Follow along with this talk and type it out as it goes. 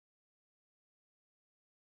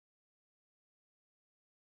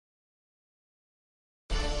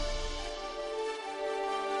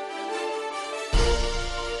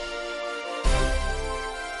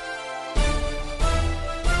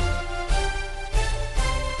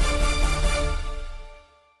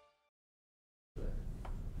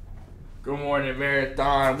Good morning,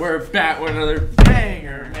 Marathon. We're back with another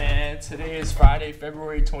banger, man. Today is Friday,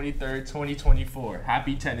 February 23rd, 2024.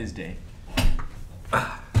 Happy Tennis Day.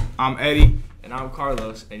 I'm Eddie. And I'm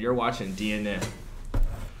Carlos, and you're watching DNN.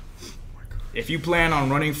 If you plan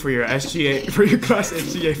on running for your SGA, for your class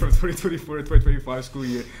SGA from 2024 to 2025 school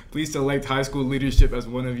year, please select high school leadership as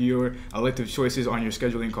one of your elective choices on your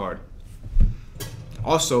scheduling card.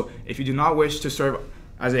 Also, if you do not wish to serve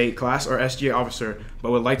as a class or SGA officer,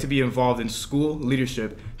 but would like to be involved in school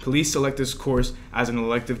leadership, please select this course as an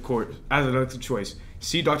elective choice.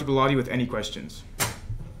 See Dr. Bellotti with any questions.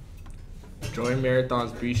 Join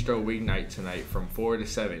Marathon's Bistro Weeknight tonight from 4 to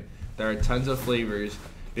 7. There are tons of flavors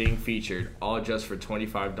being featured, all just for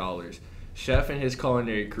 $25. Chef and his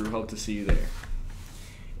culinary crew hope to see you there.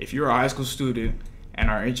 If you're a high school student and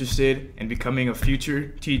are interested in becoming a future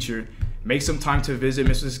teacher, make some time to visit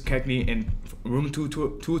Mrs. Keckney in room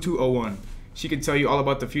 2201. She can tell you all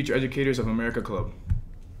about the Future Educators of America Club.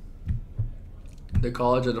 The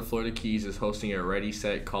College of the Florida Keys is hosting a Ready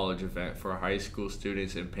Set College event for high school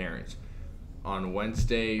students and parents on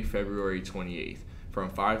Wednesday, February 28th from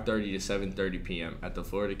 5:30 to 7:30 p.m. at the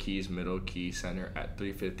Florida Keys Middle Key Center at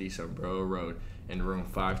 350 Sombrero Road in room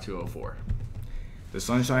 5204. The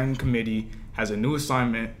Sunshine Committee has a new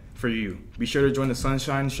assignment for you. Be sure to join the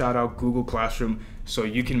Sunshine Shoutout Google Classroom so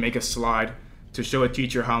you can make a slide to show a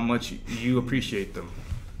teacher how much you appreciate them.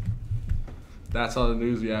 That's all the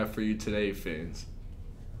news we have for you today, Fins.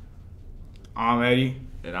 I'm Eddie.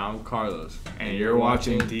 And I'm Carlos. And you're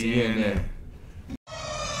watching DNN.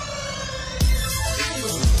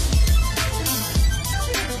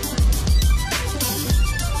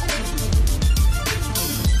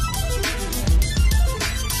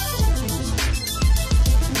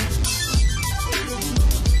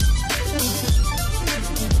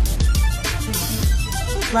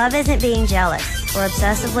 Love isn't being jealous or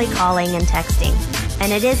obsessively calling and texting,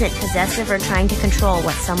 and it isn't possessive or trying to control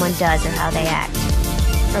what someone does or how they act.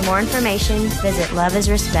 For more information, visit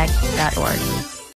loveisrespect.org.